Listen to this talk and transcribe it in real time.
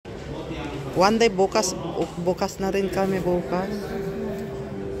One day, bukas na rin kami bukas.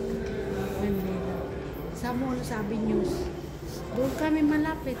 Sa mall, sabi news. Doon kami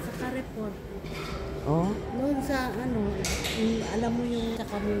malapit sa Carrefour. Oh? Doon sa alam mo yung sa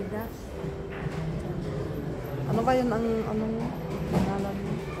Kamida. Ano ba yun ang pangalan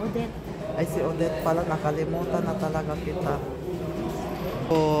mo? Odette. Ay, si Odette pala, nakalimutan na talaga kita.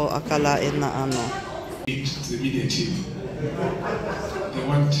 O akalain na The media team, they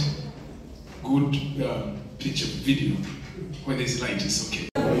want good picture, video. When there's light, it's okay.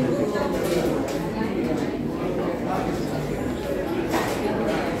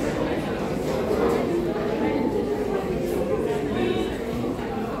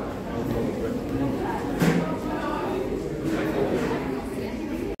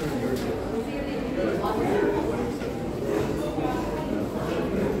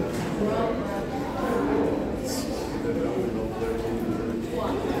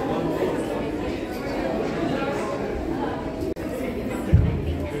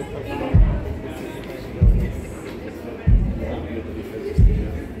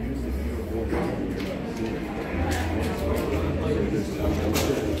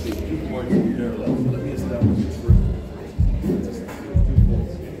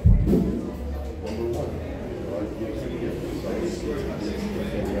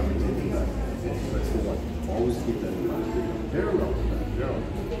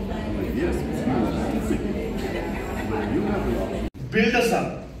 Build us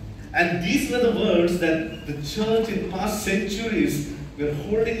up. And these were the words that the church in past centuries were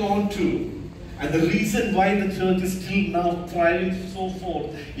holding on to. And the reason why the church is still now thriving so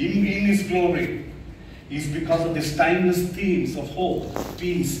forth in His glory is because of these timeless themes of hope,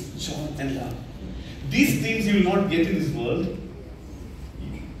 peace, joy, and love. These themes you will not get in this world.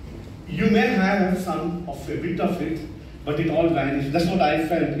 You may have some of a bit of it, but it all vanishes. That's what I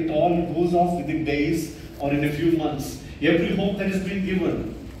felt. It all goes off within days or in a few months. Every hope that has been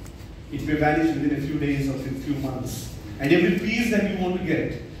given, it may vanish within a few days or a few months. And every peace that you want to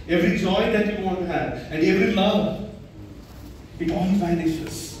get, every joy that you want to have, and every love, it all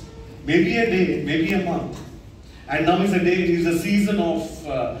vanishes. Maybe a day, maybe a month. And now is a day, it is a season of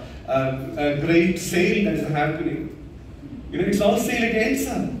a great sale that is happening. It's all sale against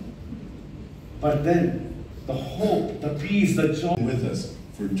sun. But then, the hope, the peace, the joy. With us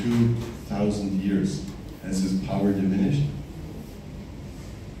for 2,000 years. Has His power diminished?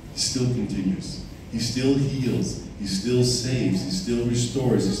 He still continues. He still heals. He still saves. He still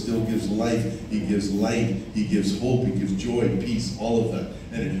restores. He still gives life. He gives light. He gives hope. He gives joy, peace, all of that.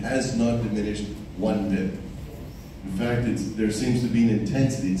 And it has not diminished one bit. In fact, there seems to be an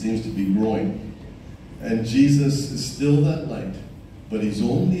intensity. It seems to be growing. And Jesus is still that light. But He's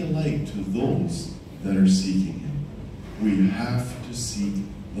only a light to those that are seeking Him. We have to seek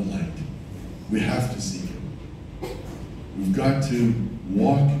the light. We have to seek Him. We've got to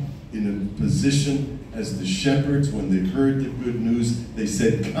walk in a position as the shepherds, when they heard the good news, they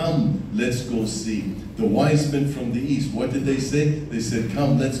said, "Come, let's go see." The wise men from the east, what did they say? They said,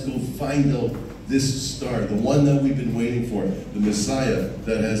 "Come, let's go find out this star, the one that we've been waiting for, the Messiah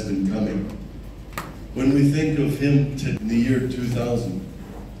that has been coming." When we think of Him in the year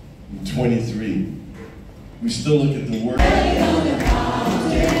 2023, we still look at the Word.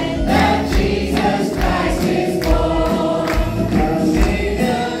 Jesus Christ is born. Come in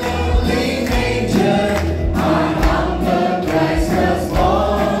the lonely manger, our humble Christ was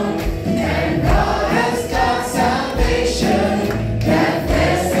born. And God has got salvation, that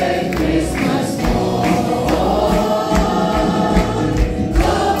blessed Christmas morn.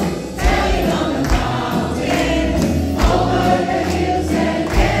 Go, tell it on the mountain, over the hills and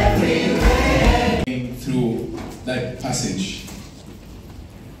everywhere. Through that passage.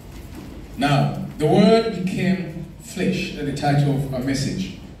 Now, the Word became flesh, the title of our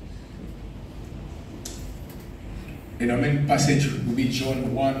message. Our main passage will be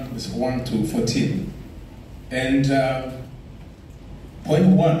John 1, verse 1 to 14. And point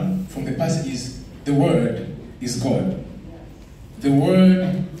 1 from the passage is, the Word is God. The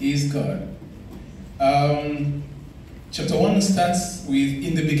Word is God. Chapter 1 starts with,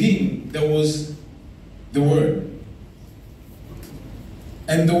 in the beginning, there was the Word.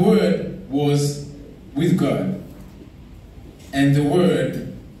 And the Word was with God, and the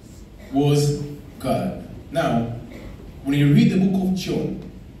Word was God. Now, when you read the book of John,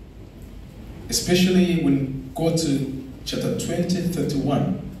 especially when you go to chapter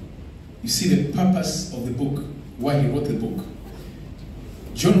 20:31, you see the purpose of the book, why he wrote the book.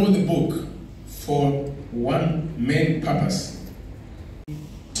 John wrote the book for one main purpose,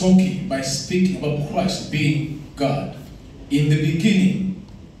 talking by speaking about Christ being God. In the beginning,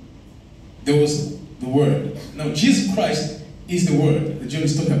 there was the Word. Now, Jesus Christ is the Word that John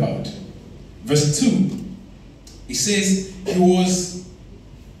is talking about. Verse 2, it says, He was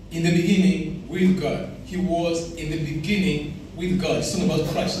in the beginning with God. He was in the beginning with God. It's talking about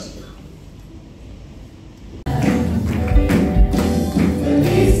Christ.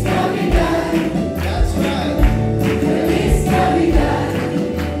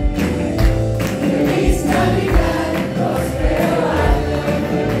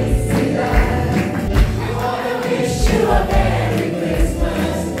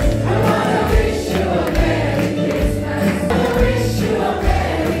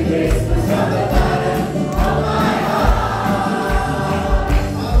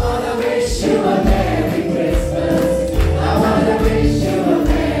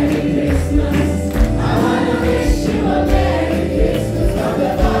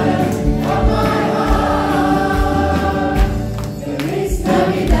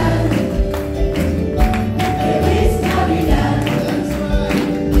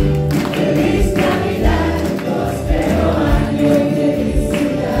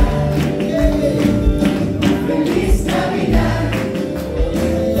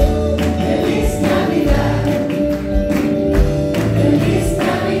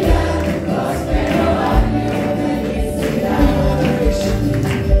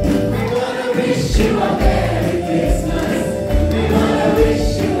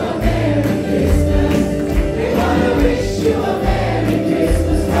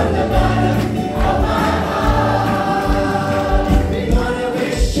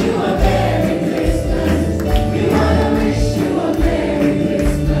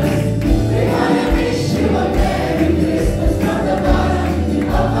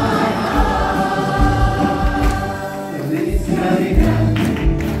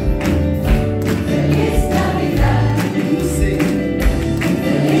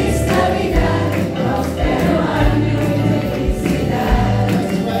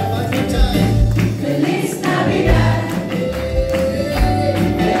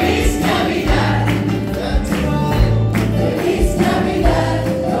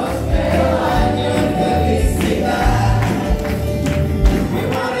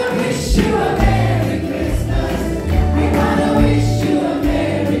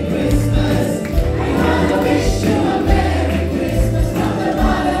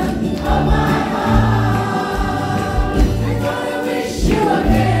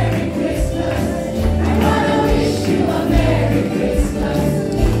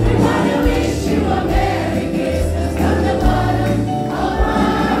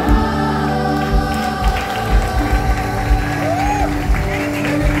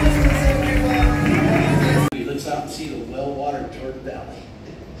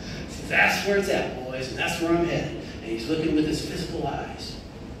 That's where it's at, boys, and that's where I'm headed. And he's looking with his physical eyes.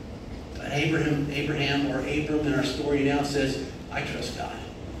 But Abraham, or Abram in our story now says, I trust God.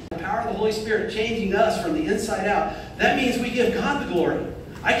 The power of the Holy Spirit changing us from the inside out, that means we give God the glory.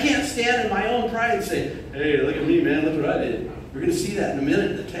 I can't stand in my own pride and say, hey, look at me, man, look what I did. We're going to see that in a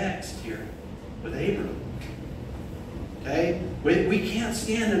minute in the text here with Abram. Okay? We can't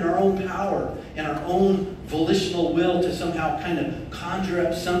stand in our own power and our own volitional will to somehow kind of conjure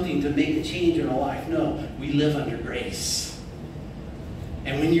up something to make a change in our life. No, we live under grace.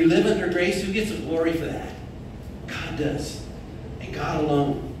 And when you live under grace, who gets the glory for that? God does. And God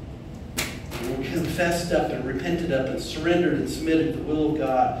alone. And we're confessed up and repented up and surrendered and submitted to the will of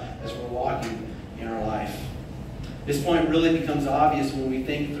God as we're walking in our life. This point really becomes obvious when we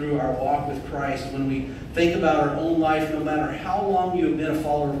think through our walk with Christ. When we think about our own life, no matter how long you have been a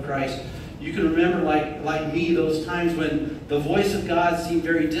follower of Christ, you can remember, like me, those times when the voice of God seemed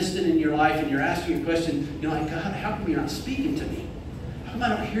very distant in your life and you're asking a question, you're like, God, how come you're not speaking to me? How come I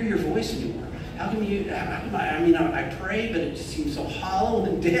don't hear your voice anymore? How come I pray, but it just seems so hollow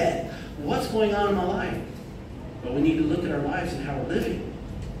and dead. What's going on in my life? Well, we need to look at our lives and how we're living.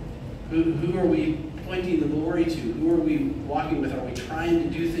 Who are we pointing the glory to? Who are we walking with? Are we trying to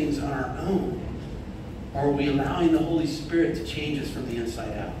do things on our own? Or are we allowing the Holy Spirit to change us from the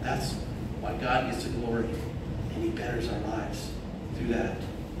inside out? That's why God gets the glory, and He betters our lives through that.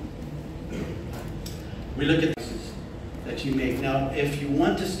 We look at this that you make. Now, if you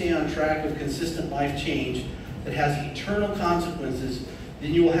want to stay on track with consistent life change that has eternal consequences,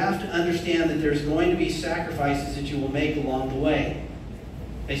 then you will have to understand that there's going to be sacrifices that you will make along the way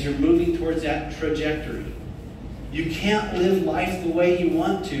as you're moving towards that trajectory. You can't live life the way you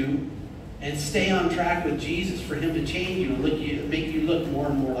want to and stay on track with Jesus for Him to change you and make you look more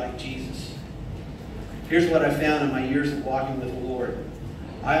and more like Jesus. Here's what I found in my years of walking with the Lord.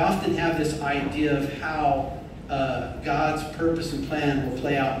 I often have this idea of how God's purpose and plan will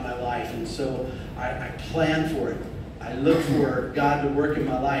play out in my life. And so I plan for it. I look for God to work in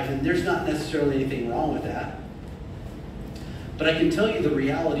my life. And there's not necessarily anything wrong with that. But I can tell you the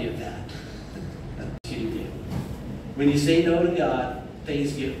reality of that. When you say no to God,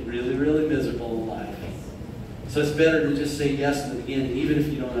 things get really, really miserable in life. So it's better to just say yes in the beginning, even if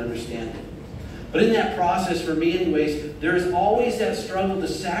you don't understand it. But in that process, for me anyways, there is always that struggle to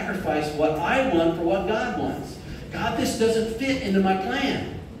sacrifice what I want for what God wants. God, this doesn't fit into my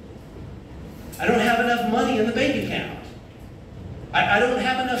plan. I don't have enough money in the bank account. I don't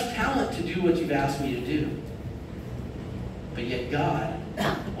have enough talent to do what you've asked me to do. But yet God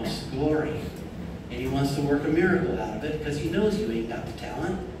wants glory. And He wants to work a miracle out of it because He knows you ain't got the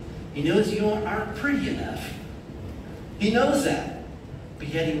talent. He knows you aren't pretty enough. He knows that. But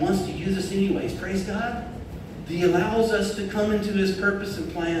yet He wants to use us anyways. Praise God. He allows us to come into His purpose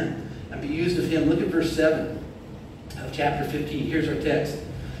and plan and be used of Him. Look at verse 7 of chapter 15. Here's our text.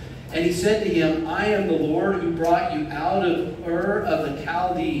 And He said to him, I am the Lord who brought you out of Ur of the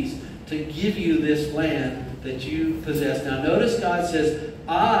Chaldees to give you this land that you possess. Now notice God says,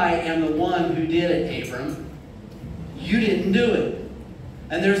 I am the one who did it, Abram. You didn't do it.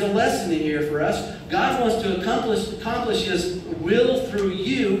 And there's a lesson in here for us. God wants to accomplish His will through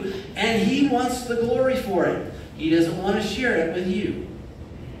you, and He wants the glory for it. He doesn't want to share it with you.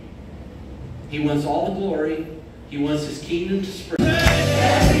 He wants all the glory. He wants His kingdom to spread.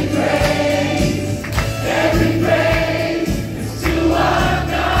 Every praise is to our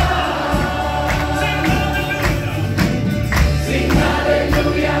God. Sing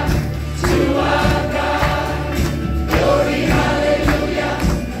hallelujah to our God. Glory hallelujah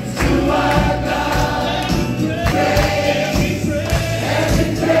to our God. Every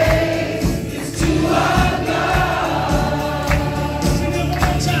praise is to our God. Sing it one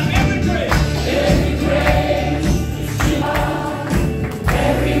more time. Every praise is to our God.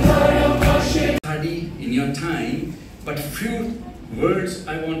 Every word of worship. Study in your time, but few words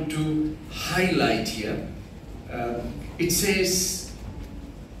I want to highlight here. It says,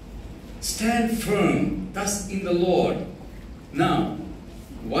 stand firm, thus in the Lord. Now,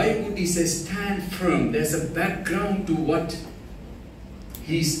 why would He say stand firm? There's a background to what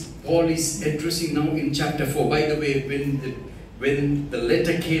Paul is addressing now in chapter 4. By the way, when the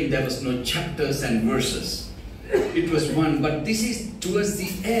letter came, there was no chapters and verses. It was one, but this is towards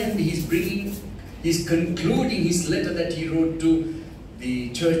the end. He's concluding his letter that he wrote to the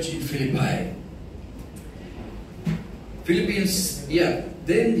church in Philippi. Philippians, yeah.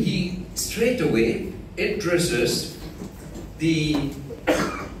 Then he straight away addresses in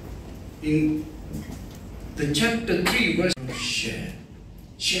the chapter 3 verse, share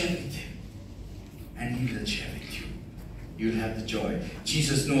with him, and he will share with you. You'll have the joy.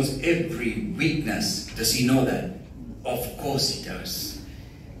 Jesus knows every weakness. Does He know that? Of course He does.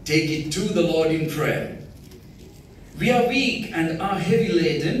 Take it to the Lord in prayer. We are weak and are heavy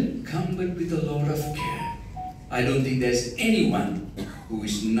laden. Come but with a lot of care. I don't think there's anyone who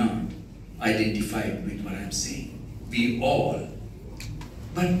is not identified with what I'm saying. We all.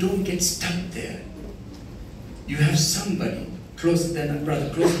 But don't get stuck there. You have somebody closer than a brother,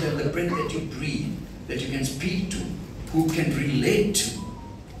 closer than the breath that you breathe, that you can speak to, who can relate to.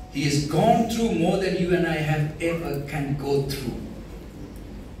 He has gone through more than you and I have ever can go through.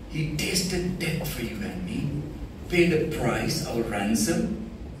 He tasted death for you and me, paid a price, our ransom,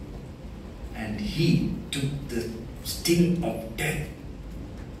 and He took the sting of death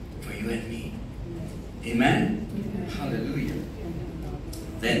for you and me. Amen? Hallelujah.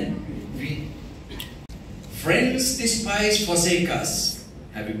 Then, friends despise, forsake us.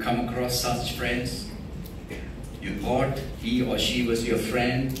 Have you come across such friends? You thought he or she was your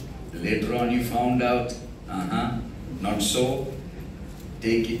friend. Later on you found out, not so.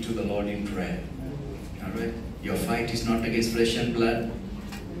 Take it to the Lord in prayer. Alright? Your fight is not against flesh and blood,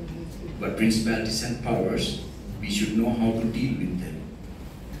 but principalities and powers. We should know how to deal with them.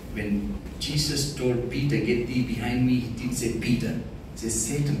 When Jesus told Peter, get thee behind me, he didn't say Peter. He said,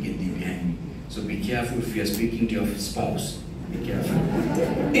 Satan, get thee behind me. So be careful if you are speaking to your spouse. Be careful.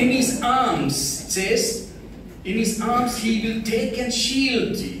 In His arms, it says, in His arms He will take and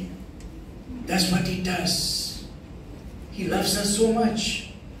shield thee. That's what He does. He loves us so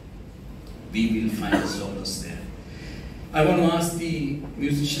much. We will find solace there. I want to ask the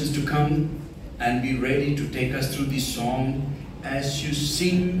musicians to come and be ready to take us through this song. As you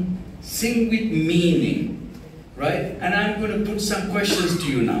sing with meaning, right? And I'm going to put some questions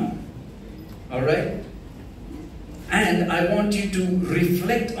to you now. All right? And I want you to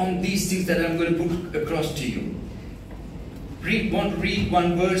reflect on these things that I'm going to put across to you. Read one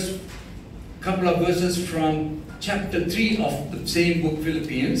verse, couple of verses from chapter 3 of the same book,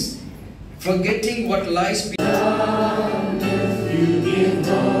 Philippians. Forgetting what lies behind. You give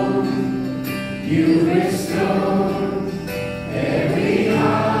hope, you restore every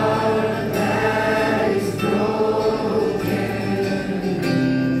heart that is broken.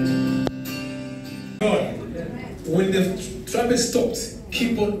 God, when the trumpet stops,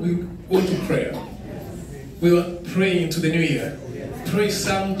 keep on, we go to prayer. We are praying to the new year. Pray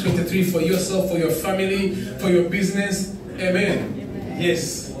Psalm 23 for yourself, for your family, for your business. Amen.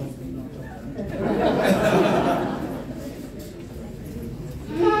 Yes.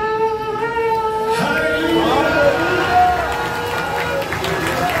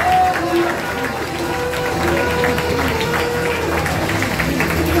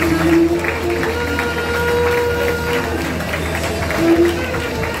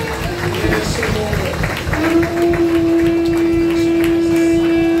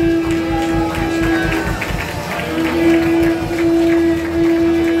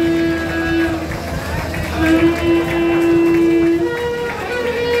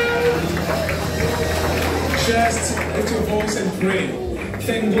 Just lift your voice and pray.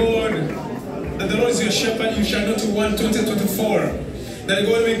 Thank God that the Lord is your shepherd, you shall not want 2024. That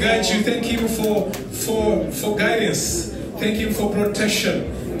God will guide you. Thank Him for guidance. Thank Him for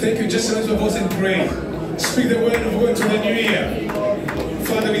protection. Thank you. Just lift your voice and pray. Speak the word of God to the new year.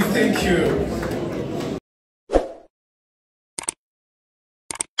 Father, we thank you.